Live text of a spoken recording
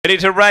Ready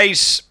to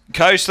race.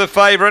 Coast the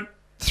favourite.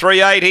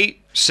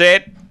 380.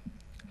 Set.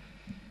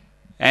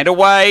 And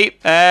away.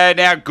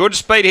 Now good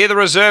speed here. The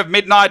reserve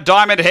Midnight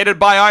Diamond headed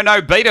by Oh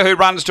No Beater, who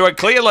runs to a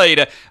clear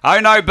lead.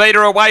 Oh No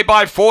Beater away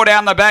by 4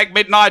 down the back.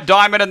 Midnight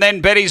Diamond and then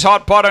Betty's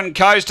Hot Pot and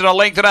Coast and a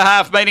length and a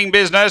half meaning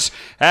business.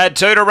 2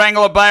 to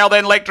Wrangler Bale,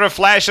 then Lectra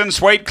Flash and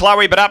Sweet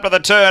Chloe, but up to the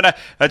turn.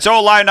 It's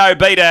all Oh No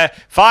Beater.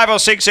 5 or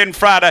 6 in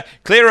front.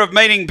 Clear of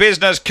meaning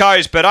business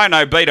Coast, but Oh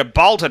No Beater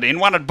bolted in,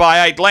 won it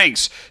by 8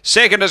 lengths.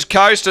 Second is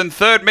Coast and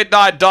third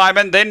Midnight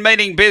Diamond, then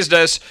meaning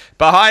business.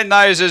 Behind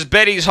those is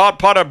Betty's Hot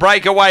Pot, a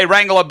breakaway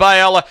Wrangler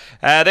Bale,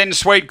 then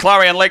Sweet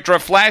Chloe and Lectra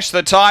Flash.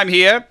 The time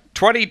here,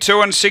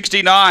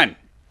 22:69.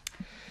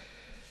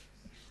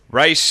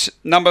 Race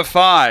number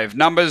 5.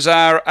 Numbers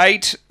are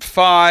 8,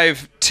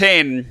 5,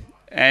 10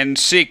 and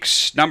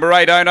 6. Number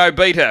 8, Oh No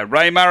Beater.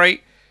 Ray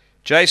Murray.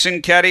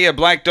 Jason Caddy, a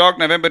black dog,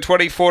 November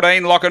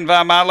 2014.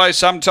 Lochinvar Marlowe,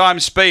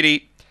 Sometimes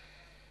Speedy.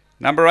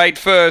 Number 8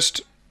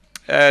 first.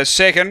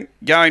 Second,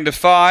 going to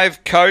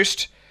 5,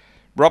 Coast.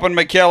 Robin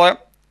McKellar.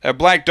 A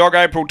black dog,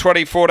 April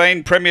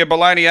 2014, Premier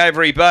Baloney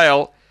Avery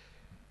Bale.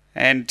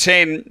 And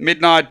 10,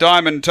 Midnight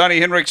Diamond, Tony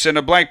Henriksen,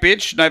 a black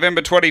bitch,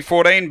 November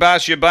 2014,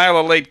 Barcia Bale,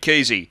 Elite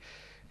Keezy.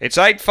 It's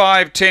 8,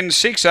 5, 10,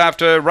 6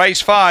 after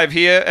race 5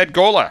 here at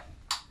Gawler.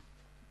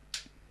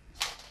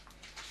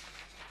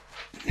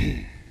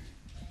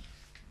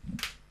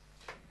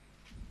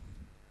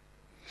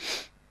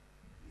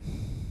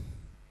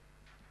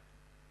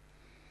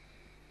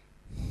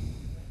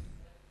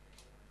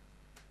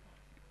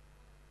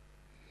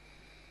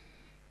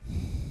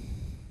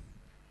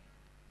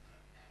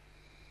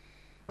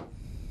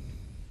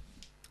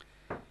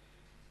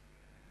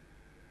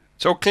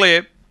 It's all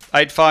clear.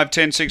 8, 5,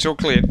 10, 6, all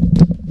clear.